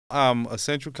I'm a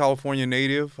Central California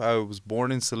native. I was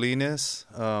born in Salinas,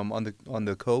 on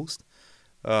the coast.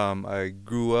 I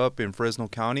grew up in Fresno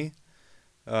County,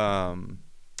 um,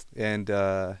 and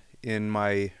in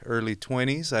my early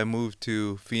 20s, I moved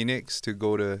to Phoenix to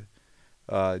go to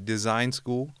design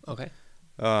school, Okay.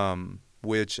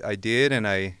 which I did, and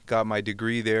I got my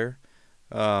degree there.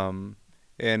 Um,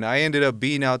 and I ended up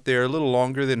being out there a little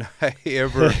longer than I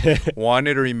ever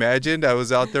wanted or imagined. I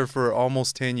was out there for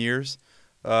almost 10 years,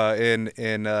 and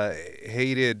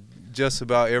hated just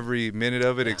about every minute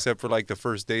of it, Yeah. except for like the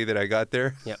first day that I got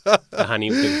there. Yep. The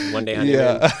honeymoon, one day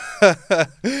honeymoon. Yeah.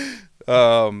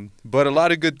 But a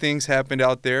lot of good things happened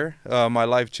out there. My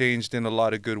life changed in a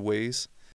lot of good ways.